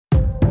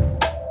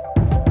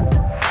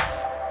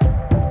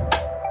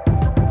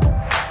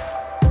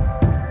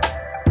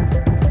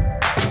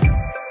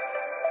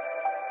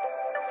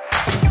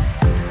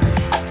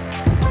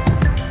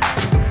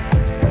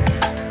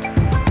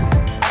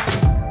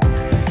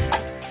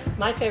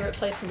My favorite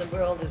place in the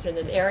world is in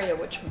an area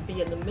which would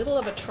be in the middle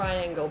of a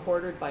triangle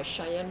bordered by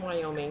Cheyenne,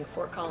 Wyoming,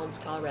 Fort Collins,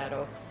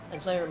 Colorado,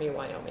 and Laramie,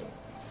 Wyoming.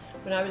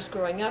 When I was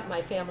growing up,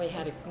 my family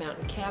had a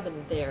mountain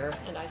cabin there,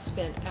 and I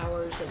spent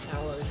hours and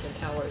hours and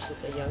hours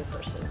as a young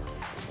person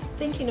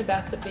thinking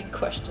about the big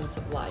questions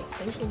of life,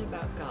 thinking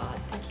about God,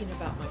 thinking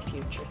about my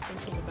future,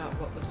 thinking about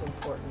what was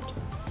important.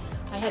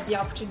 I had the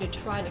opportunity to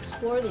try and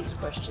explore these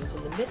questions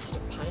in the midst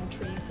of pine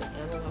trees and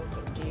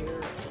antelope and deer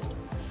and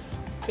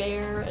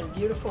bear and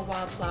beautiful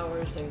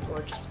wildflowers and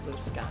gorgeous blue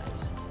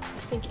skies.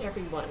 I think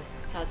everyone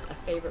has a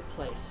favorite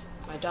place.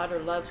 My daughter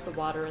loves the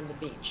water and the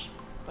beach,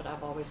 but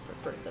I've always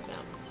preferred the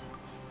mountains.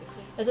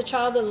 As a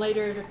child and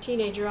later as a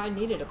teenager, I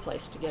needed a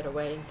place to get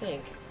away and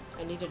think.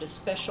 I needed a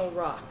special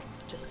rock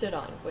to sit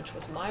on, which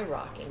was my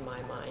rock in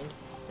my mind,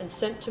 and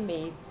sent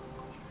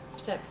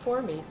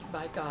for me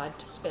by God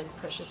to spend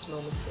precious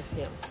moments with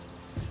Him.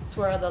 It's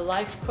where the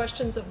life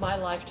questions of my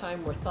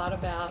lifetime were thought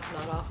about,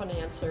 not often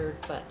answered,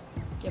 but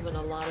given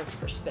a lot of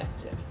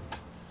perspective.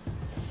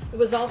 It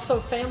was also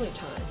family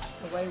time,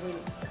 the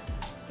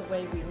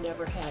way we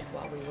never had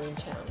while we were in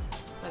town.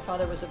 My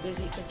father was a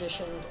busy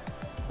physician,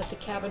 but the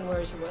cabin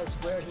was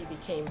where he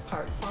became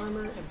part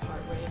farmer and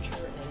part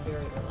rancher and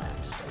very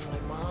relaxed. And my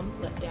mom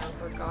let down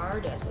her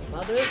guard as a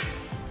mother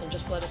and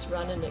just let us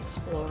run and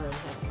explore and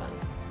have fun.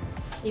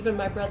 Even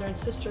my brother and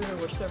sister, who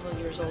were several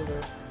years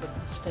older, would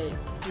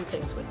do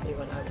things with me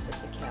when I was at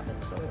the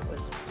cabin, so it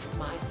was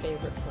my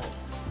favorite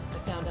place. I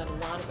found out a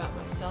lot about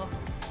myself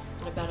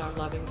and about our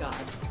loving God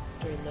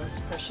during those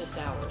precious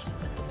hours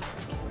at the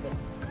mountain cabin.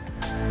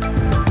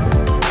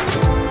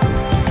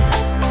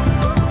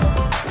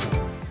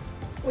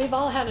 We've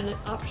all had an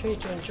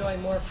opportunity to enjoy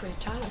more free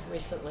time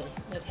recently.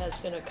 It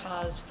has been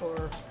caused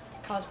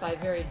by a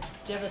very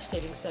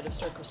devastating set of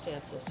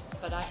circumstances,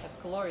 but I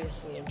have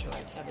gloriously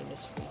enjoyed having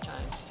this free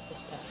time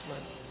this past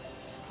month.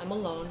 I'm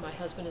alone. My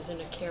husband is in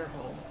a care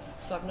home,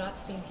 so I've not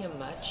seen him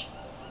much,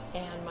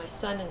 and my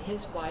son and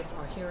his wife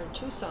are here in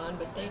Tucson,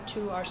 but they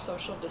too are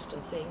social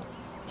distancing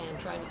and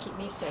trying to keep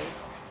me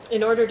safe.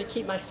 In order to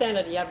keep my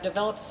sanity, I've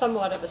developed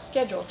somewhat of a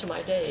schedule to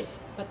my days,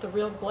 but the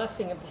real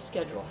blessing of the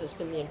schedule has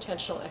been the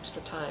intentional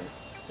extra time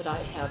that I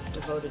have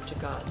devoted to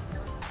God.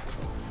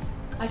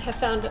 I have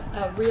found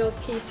a real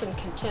peace and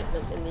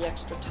contentment in the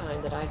extra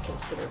time that I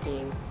consider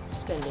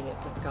spending it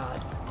with God.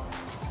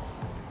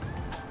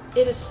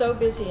 It is so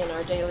busy in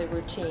our daily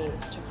routine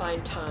to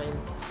find time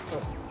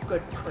for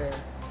good prayer.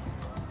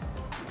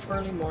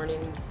 Early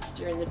morning,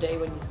 during the day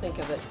when you think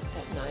of it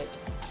at night.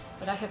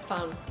 But I have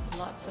found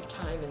lots of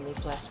time in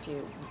these last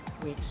few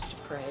weeks to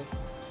pray.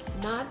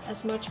 Not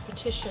as much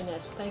petition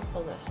as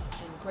thankfulness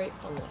and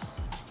gratefulness.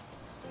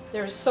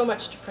 There is so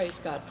much to praise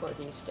God for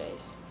these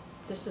days.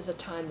 This is a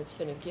time that's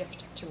been a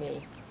gift to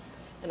me,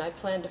 and I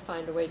plan to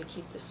find a way to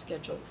keep this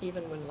schedule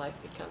even when life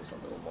becomes a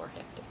little more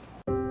hectic.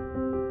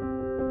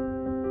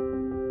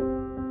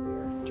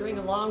 During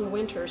a long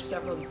winter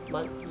several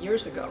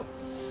years ago,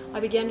 I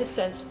began to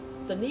sense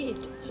the need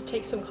to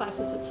take some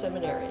classes at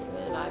seminary,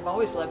 and I've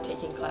always loved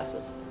taking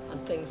classes on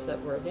things that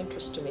were of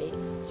interest to me,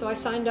 so I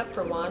signed up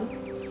for one.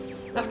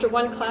 After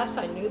one class,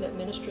 I knew that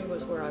ministry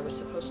was where I was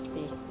supposed to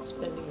be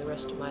spending the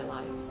rest of my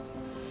life.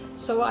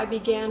 So I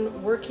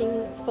began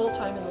working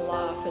full-time in the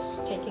law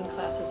office, taking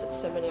classes at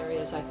seminary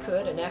as I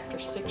could, and after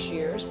 6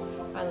 years,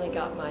 finally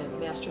got my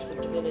Master's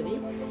of Divinity.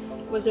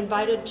 Was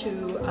invited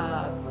to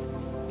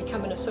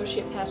become an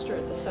associate pastor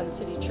at the Sun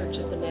City Church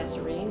of the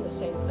Nazarene, the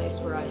same place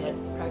where I had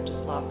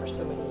practiced law for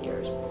so many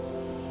years.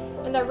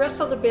 And I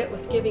wrestled a bit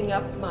with giving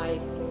up my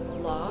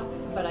law,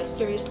 but I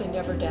seriously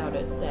never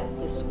doubted that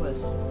this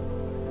was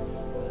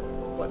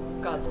what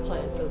God's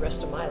plan for the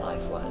rest of my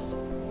life was.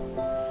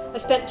 I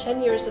spent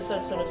 10 years as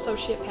an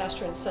associate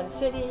pastor in Sun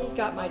City,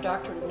 got my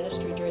doctorate of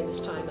ministry during this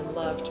time, and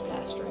loved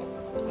pastoring.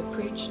 I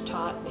preached,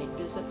 taught, made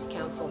visits,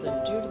 counseled,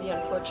 and due to the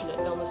unfortunate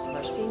illness of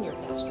our senior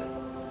pastor,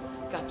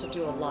 got to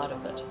do a lot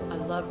of it. I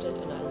loved it,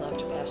 and I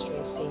loved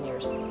pastoring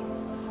seniors.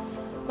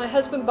 My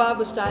husband Bob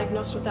was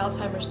diagnosed with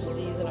Alzheimer's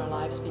disease, and our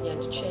lives began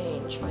to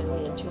change.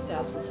 Finally, in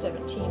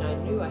 2017, I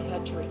knew I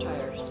had to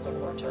retire to spend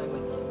more time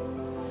with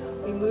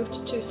him. We moved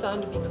to Tucson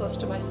to be close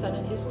to my son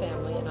and his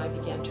family, and I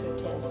began to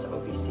attend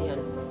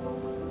OBCN.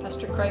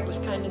 Pastor Craig was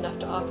kind enough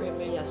to offer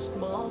me a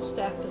small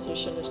staff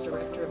position as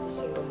director of the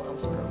Single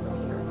Moms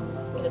program here,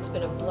 and it's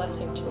been a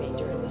blessing to me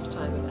during this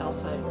time of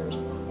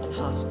Alzheimer's and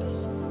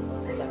hospice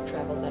as I've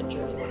traveled that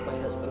journey with my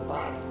husband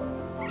Bob.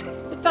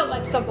 It felt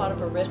like somewhat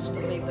of a risk to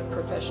leave the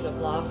profession of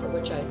law for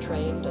which I had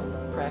trained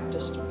and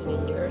practiced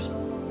many years.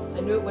 I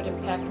knew it would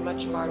impact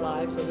much of our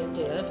lives, and it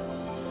did,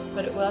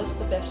 but it was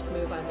the best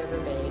move I've ever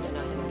made, and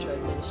I have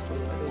enjoyed ministry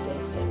every day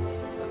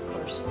since. Of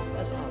course,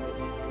 as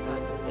always,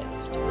 God knew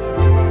best.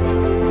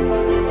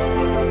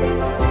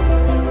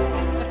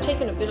 I've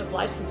taken a bit of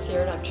license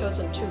here, and I've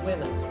chosen 2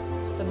 women,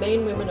 the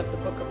main women of the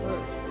book of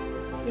Ruth.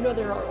 You know,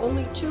 there are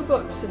only 2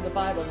 books in the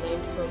Bible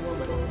named for a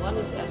woman. One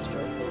is Esther,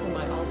 whom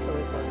I also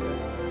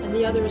admire, and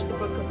the other is the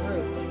book of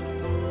Ruth.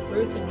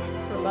 Ruth and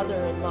her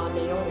mother-in-law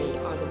Naomi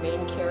are the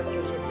main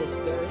characters of this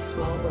very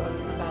small book,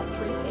 about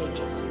 3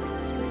 pages.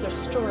 But they're their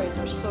stories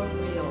are so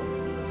real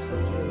and so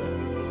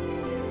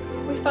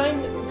human. We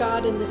find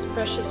God in this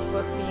precious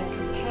book being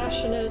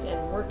compassionate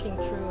and working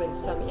through in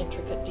some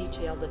intricate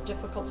detail the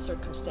difficult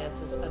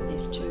circumstances of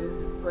these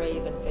two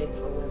brave and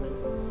faithful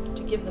women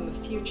to give them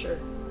a future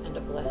and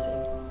a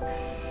blessing.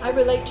 I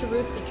relate to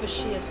Ruth because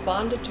she is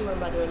bonded to her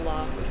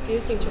mother-in-law,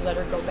 refusing to let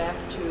her go back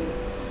to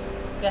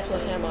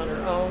Bethlehem on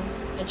her own,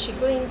 and she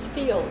gleans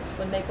fields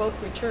when they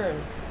both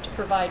return to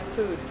provide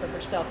food for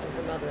herself and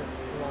her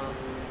mother-in-law.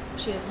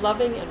 She is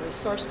loving and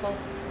resourceful,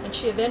 and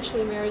she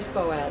eventually marries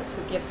Boaz,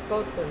 who gives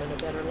both women a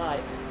better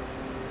life.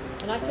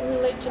 And I can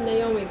relate to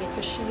Naomi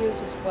because she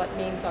uses what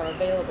means are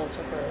available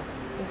to her,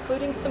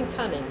 including some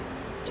cunning,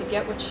 to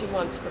get what she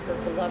wants for her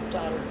beloved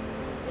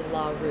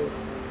daughter-in-law Ruth,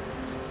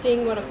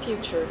 seeing what a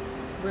future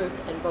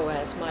Ruth and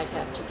Boaz might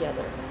have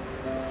together.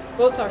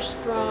 Both are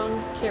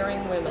strong,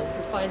 caring women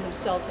who find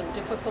themselves in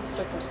difficult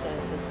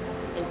circumstances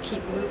and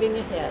keep moving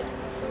ahead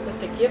with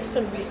the gifts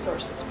and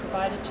resources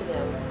provided to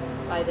them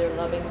by their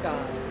loving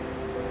God.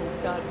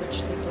 And God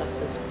richly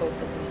blesses both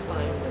of these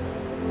fine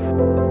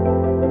women.